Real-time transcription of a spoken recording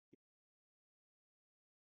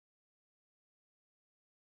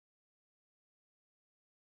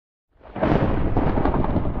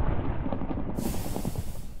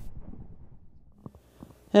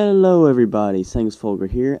Hello everybody, Sanguis Fulgur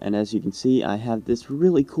here, and as you can see I have this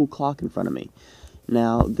really cool clock in front of me.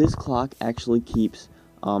 Now this clock actually keeps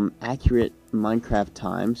accurate Minecraft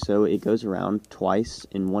time, so it goes around twice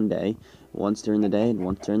in one day, once during the day and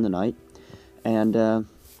once during the night. And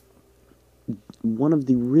one of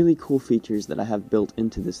the really cool features that I have built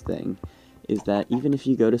into this thing is that even if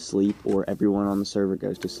you go to sleep or everyone on the server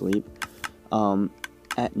goes to sleep,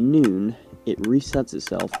 at noon it resets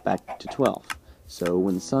itself back to 12. So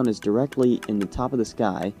when the sun is directly in the top of the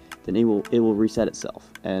sky, then it will reset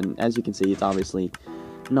itself. And as you can see, it's obviously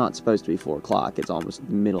not supposed to be 4 o'clock, it's almost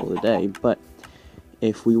the middle of the day, but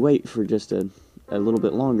if we wait for just a little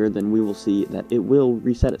bit longer, then we will see that it will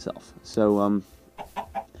reset itself. So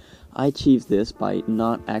I achieved this by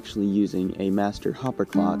not actually using a master hopper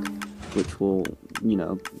clock, which will,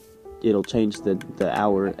 it'll change the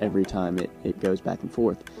hour every time it goes back and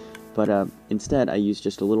forth. But instead, I used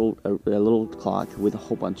just a little clock with a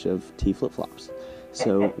whole bunch of T flip-flops.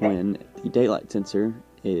 So when the daylight sensor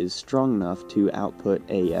is strong enough to output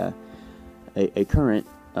a current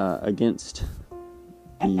against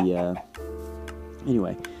the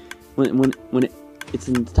anyway, when it's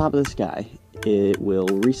in the top of the sky, it will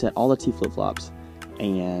reset all the T flip-flops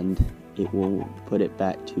and it will put it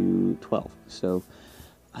back to 12. So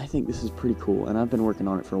I think this is pretty cool, and I've been working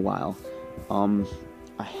on it for a while.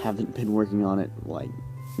 I haven't been working on it like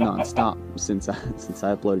non-stop since I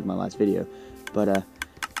uploaded my last video, but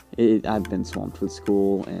I've been swamped with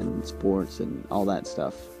school and sports and all that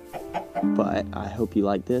stuff. But I hope you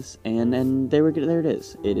like this, and there it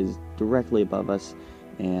is. It is directly above us,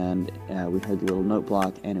 and we heard the little note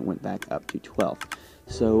block, and it went back up to 12.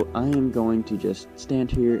 So I am going to just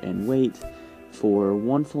stand here and wait for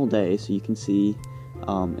one full day, so you can see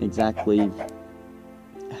exactly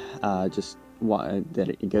just that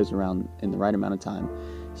it goes around in the right amount of time.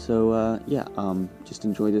 So yeah, just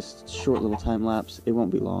enjoy this short little time lapse. It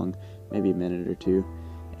won't be long, maybe a minute or two,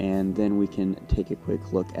 and then we can take a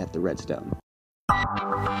quick look at the redstone.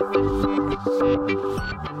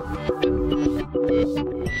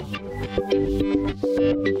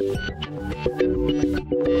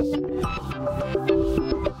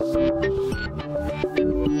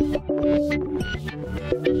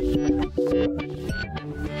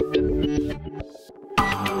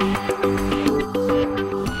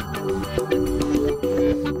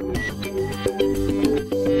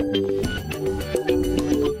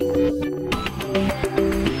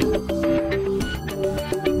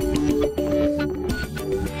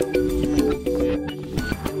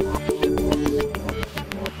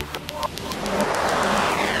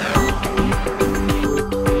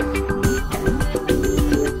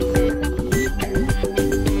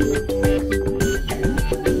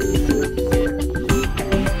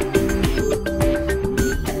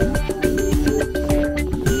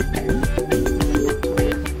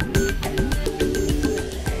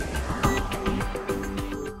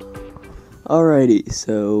 Alrighty,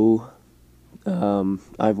 so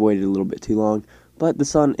I've waited a little bit too long, but the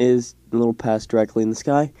sun is a little past directly in the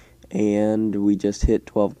sky, and we just hit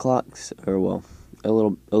 12 o'clock, or well, a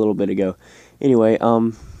little bit ago. Anyway,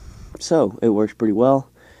 so it works pretty well,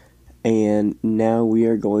 and now we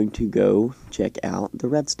are going to go check out the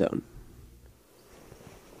redstone.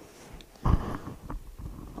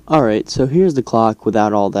 Alright, so here's the clock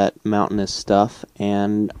without all that mountainous stuff,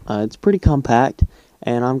 and it's pretty compact.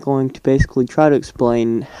 And I'm going to basically try to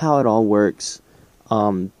explain how it all works,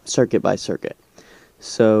 circuit by circuit.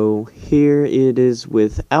 So here it is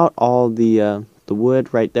without all the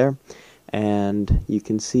wood right there, and you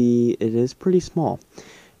can see it is pretty small.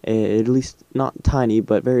 At least not tiny,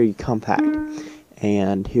 but very compact.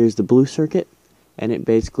 And here's the blue circuit, and it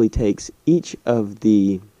basically takes each of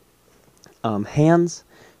the hands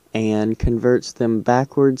and converts them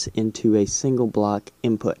backwards into a single block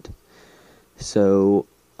input. So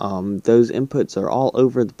those inputs are all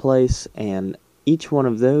over the place, and each one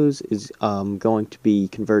of those is going to be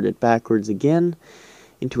converted backwards again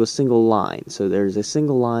into a single line. So there's a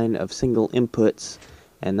single line of single inputs,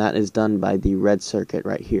 and that is done by the red circuit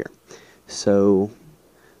right here. So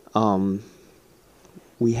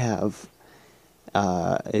we have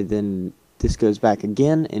then this goes back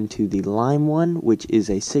again into the lime one, which is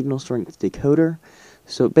a signal strength decoder.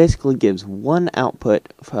 So it basically gives one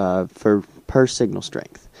output per signal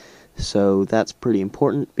strength. So that's pretty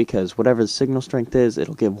important, because whatever the signal strength is,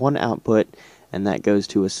 it'll give one output, and that goes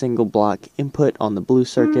to a single block input on the blue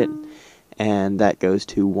circuit, and that goes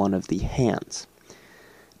to one of the hands.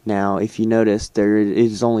 Now, if you notice, there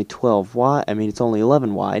is only 12 wide. I mean, it's only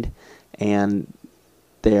 11 wide, and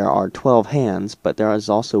there are 12 hands, but there is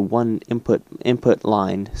also one input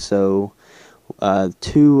line. So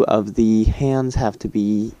two of the hands have to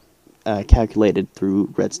be calculated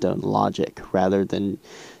through redstone logic rather than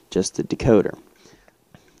just the decoder.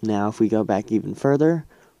 Now if we go back even further,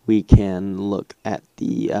 we can look at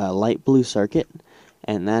the light blue circuit,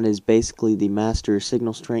 and that is basically the master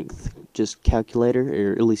signal strength just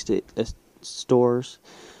calculator, or at least it stores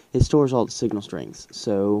all the signal strengths.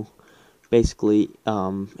 So basically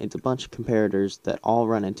it's a bunch of comparators that all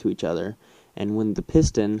run into each other, and when the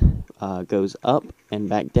piston goes up and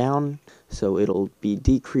back down, so it'll be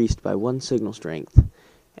decreased by 1 signal strength,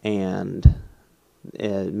 and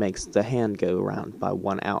it makes the hand go around by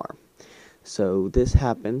 1 hour. So this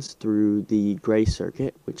happens through the gray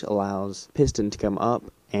circuit, which allows piston to come up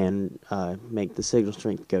and make the signal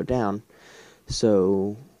strength go down.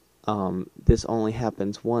 So this only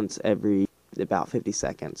happens once every about 50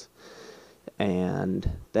 seconds. And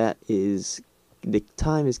that is, the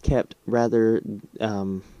time is kept rather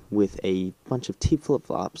with a bunch of T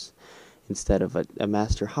flip-flops instead of a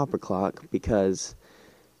master hopper clock, because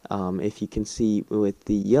if you can see with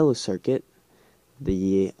the yellow circuit,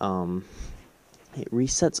 the it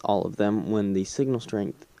resets all of them when the signal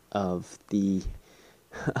strength of the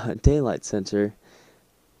daylight sensor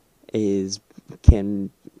can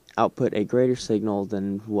output a greater signal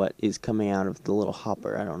than what is coming out of the little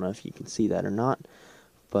hopper. I don't know if you can see that or not,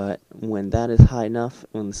 but when that is high enough,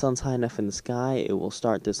 when the sun's high enough in the sky, it will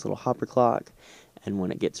start this little hopper clock, and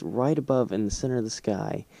when it gets right above in the center of the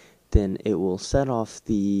sky, then it will set off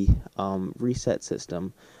the reset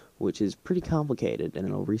system, which is pretty complicated, and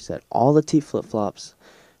it'll reset all the T flip-flops,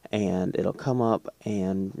 and it'll come up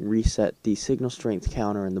and reset the signal strength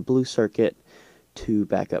counter in the blue circuit to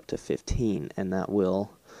back up to 15, and that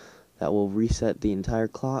will reset the entire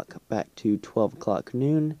clock back to 12 o'clock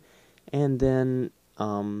noon. And then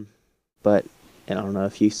but I don't know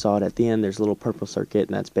if you saw it at the end, there's a little purple circuit,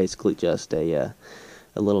 and that's basically just a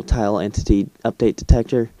little tile entity update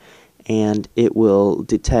detector, and it will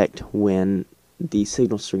detect when the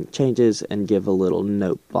signal strength changes and give a little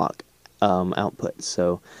note block output.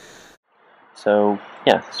 So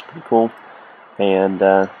yeah, it's pretty cool, and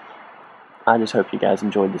I just hope you guys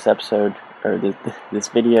enjoyed this episode, or this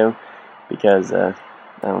video, because I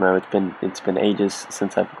don't know, it's been ages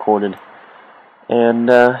since I've recorded, and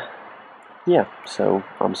yeah, so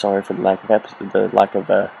I'm sorry for the lack of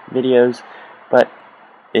videos, but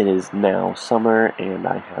it is now summer, and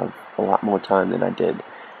I have a lot more time than I did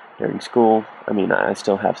during school. I mean, I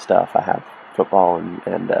still have stuff. I have football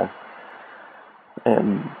and I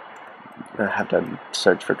have to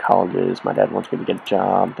search for colleges. My dad wants me to get a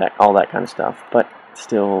job, all that kind of stuff, but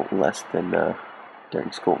still less than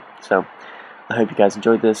during school. So I hope you guys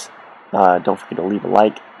enjoyed this. Don't forget to leave a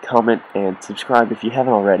like, comment, and subscribe if you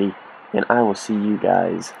haven't already, and I will see you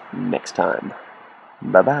guys next time.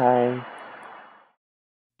 Bye-bye.